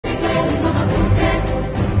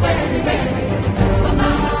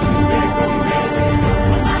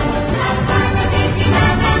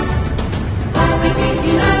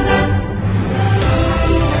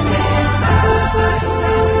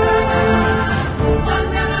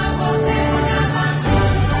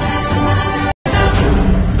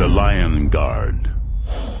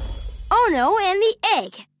Ono and the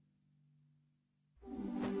egg.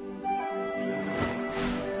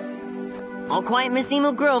 All quiet, Miss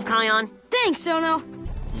Emu Grove, Kion. Thanks, Ono.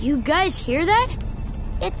 You guys hear that?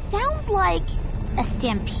 It sounds like a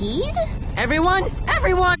stampede? Everyone!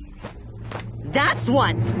 That's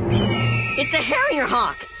what! It's a harrier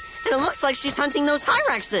hawk! And it looks like she's hunting those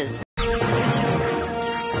Hyraxes! I've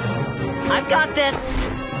got this!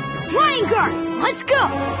 Lion guard, let's go!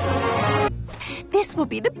 This will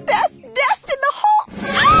be the best nest in the whole...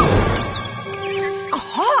 Ow! A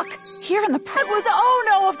hawk! Here in the print was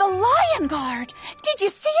Ono of the Lion Guard. Did you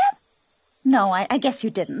see him? No, I guess you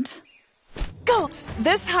didn't. Go!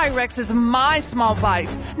 This Hyrax is my small bite.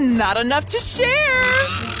 Not enough to share.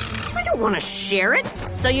 I don't want to share it,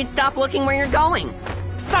 so you'd stop looking where you're going.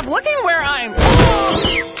 Stop looking where I'm...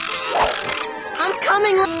 I'm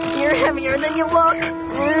coming! You're heavier than you look!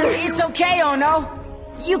 It's okay, Ono.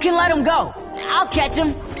 You can let him go. I'll catch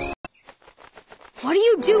him. What are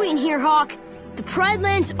you doing here, Hawk? The Pride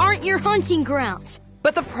Lands aren't your hunting grounds.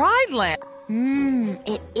 But the Pride Land...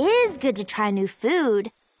 It is good to try new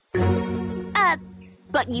food.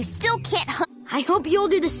 But you still can't hunt. I hope you'll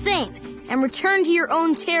do the same and return to your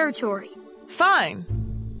own territory. Fine.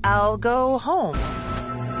 I'll go home.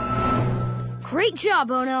 Great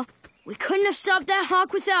job, Ono. We couldn't have stopped that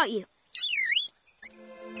hawk without you.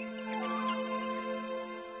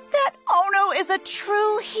 That Ono is a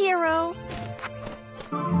true hero.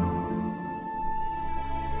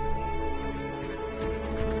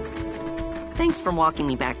 Thanks for walking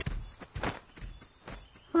me back.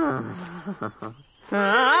 Hapana!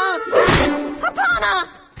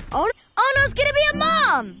 Ono's gonna be a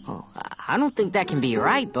mom! Oh, I don't think that can be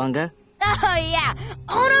right, Bunga. Oh, yeah.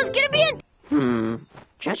 Ono's gonna be a...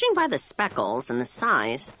 Judging by the speckles and the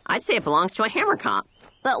size, I'd say it belongs to a hammer cop.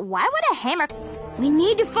 But why would a hammer... We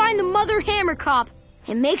need to find the mother hammer cop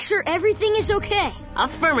and make sure everything is okay.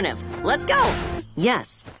 Affirmative. Let's go.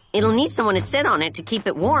 Yes, it'll need someone to sit on it to keep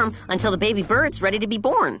it warm until the baby bird's ready to be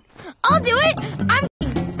born. I'll do it! I'm...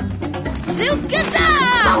 Zukaza!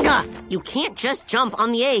 Bunga! You can't just jump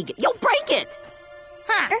on the egg. You'll break it!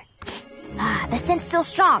 Huh. The scent's still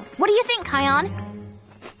strong. What do you think, Kion?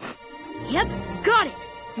 Yep, got it.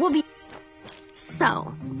 We'll be...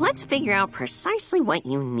 So, let's figure out precisely what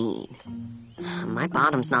you need. My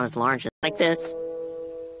bottom's not as large as like this.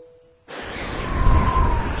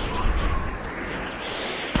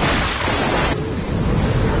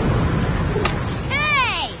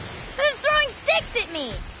 Hey! Who's throwing sticks at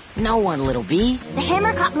me? No one, little bee. The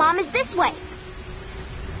hammer cop mom is this way.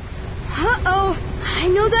 Uh-oh, I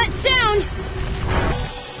know that sound.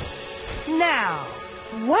 Now,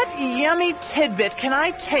 what yummy tidbit can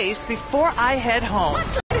I taste before I head home?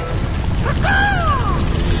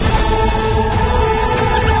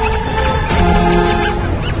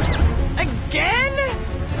 Again?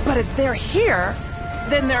 But if they're here,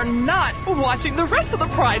 then they're not watching the rest of the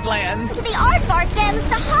Pride Lands. To the aardvark dens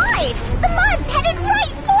to hide! The mud's headed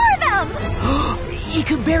right for them! He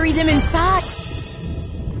could bury them inside.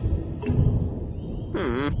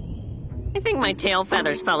 I think my tail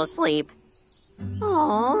feathers fell asleep.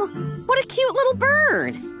 Aw, what a cute little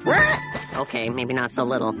bird. Okay, maybe not so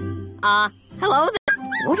little. Hello there.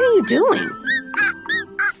 What are you doing?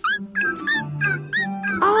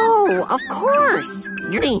 Oh, of course.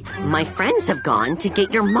 My friends have gone to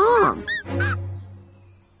get your mom.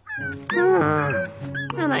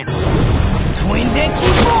 And I... Twin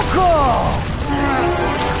Denki Boko!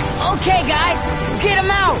 Okay, guys, get him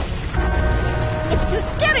out. It's too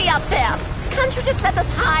scary out there. Can't you just let us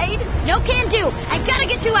hide? No can do. I gotta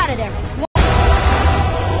get you out of there.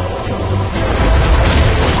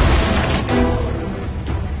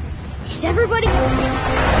 Is everybody...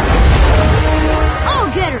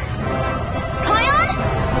 I'll get her. Kion?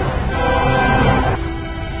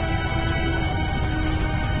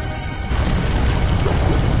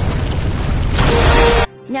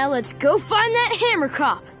 Now let's go find that hammer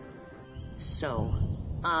cop. So,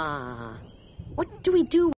 what do we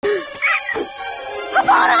do?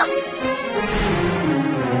 Hapana!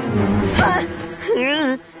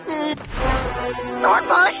 Sword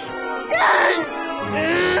push!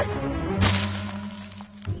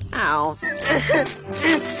 Ow.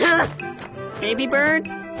 Baby bird?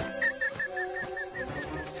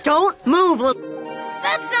 Don't move, look.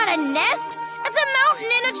 That's not a nest. That's a mountain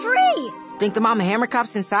in a tree. Think the mama hammer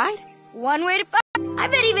cop's inside? One way to find... I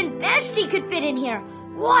bet even Beshti could fit in here.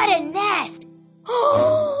 What a nest.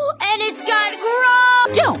 And it's got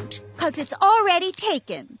grubs. Don't, because it's already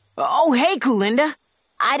taken. Oh, hey, Kulinda.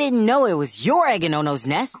 I didn't know it was your egg in Ono's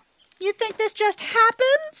nest. You think this just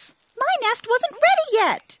happens? My nest wasn't ready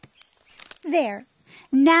yet. There.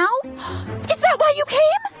 Now? Is that why you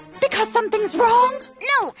came? Because something's wrong?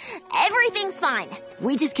 No, everything's fine.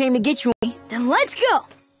 We just came to get you. Then let's go.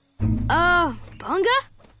 Bunga?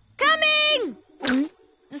 Coming!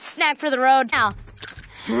 Snack for the road now.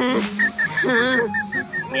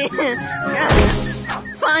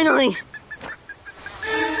 Finally!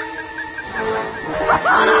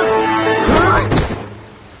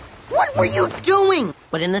 What were you doing?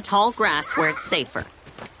 But in the tall grass where it's safer.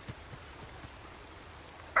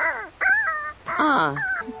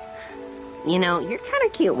 You know, you're kind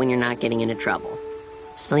of cute when you're not getting into trouble.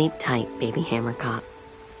 Sleep tight, baby hammer cop.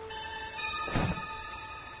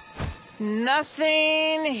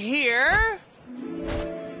 Nothing here.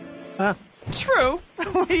 True,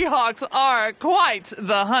 we hawks are quite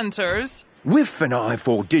the hunters. With an eye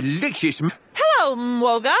for delicious... Hello,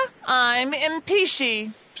 Mwoga. I'm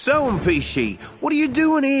Impishi. So, Mpishi, what are you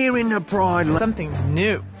doing here in the Pride Land? Something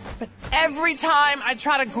new. But every time I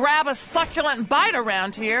try to grab a succulent bite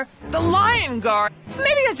around here, the lion guard...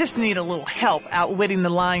 Maybe I just need a little help outwitting the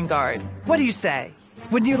lion guard. What do you say?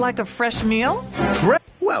 Would you like a fresh meal?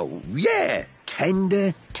 Well, yeah.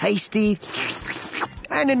 Tender, tasty,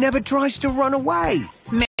 and it never tries to run away.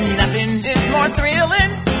 Nothing is more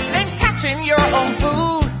thrilling than catching your own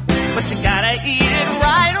food. But you gotta eat it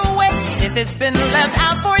right away. If it's been left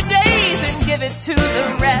out for days, then give it to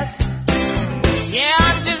the rest. Yeah,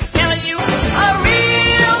 I'm just telling you, a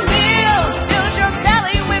real meal fills your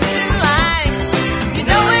belly with delight. You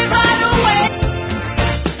know it right away.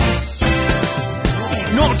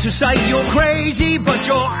 Not to say you're crazy, but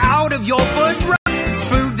you're out of your foot.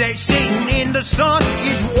 Food that's sitting in the sun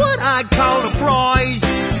is what I call a prize.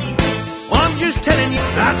 I'm just telling you,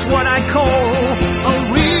 that's what I call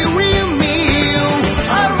a real meal.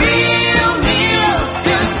 A real meal.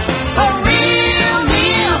 A real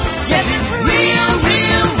meal. Yes, it's real,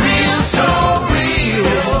 so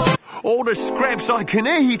real. All the scraps I can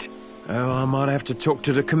eat. Oh, I might have to talk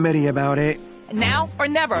to the committee about it. Now or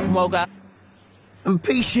never, Mwoga. And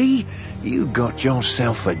PC, you got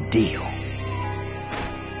yourself a deal.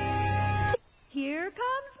 Here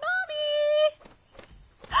comes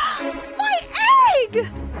Mommy! My egg!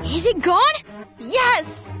 Is it gone?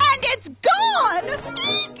 Yes, and it's gone!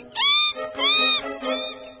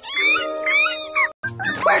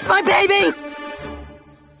 Where's my baby?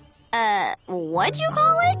 What'd you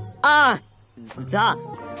call it?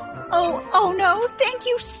 Oh no, thank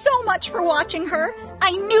you so much for watching her.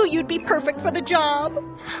 I knew you'd be perfect for the job.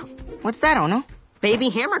 What's that, Ono? Baby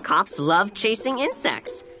hammer cops love chasing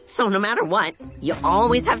insects. So no matter what, you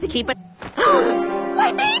always have to keep it...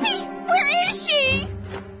 My baby! Where is she?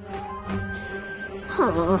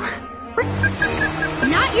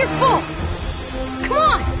 Not your fault. Come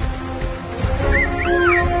on.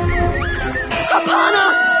 Hapana!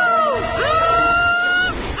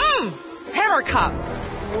 Hammer cop.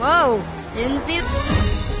 Whoa, didn't see it.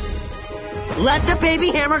 Let the baby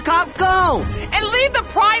hammer cop go! And leave the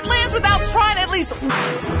Pride Lands without trying at least...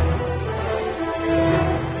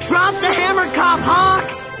 Drop the hammer cop, Hawk!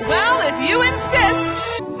 Well, if you insist.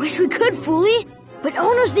 Wish we could, Foolie, but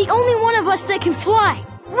Ono's the only one of us that can fly.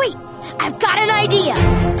 Wait, I've got an idea.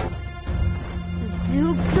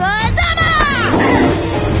 Zukazama!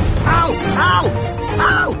 Ow! Ow!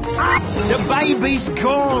 Ow! Ow! The baby's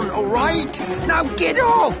gone, all right? Now get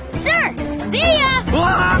off! Sure, see ya!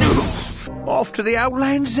 Off to the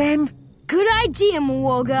Outlands, then? Good idea,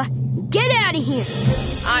 Mwoga. Get out of here.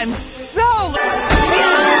 I'm so...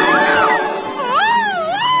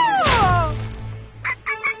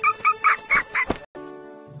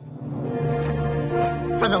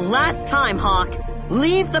 For the last time, Hawk,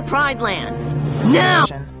 leave the Pride Lands. Now!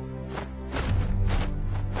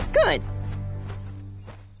 Good.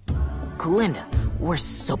 Glinda, we're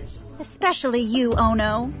so... Especially you,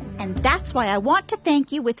 Ono. And that's why I want to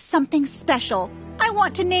thank you with something special. I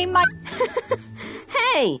want to name my...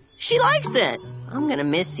 Hey, she likes it. I'm gonna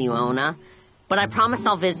miss you, Ona. But I promise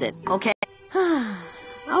I'll visit, okay?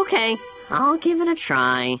 Okay, I'll give it a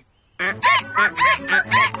try.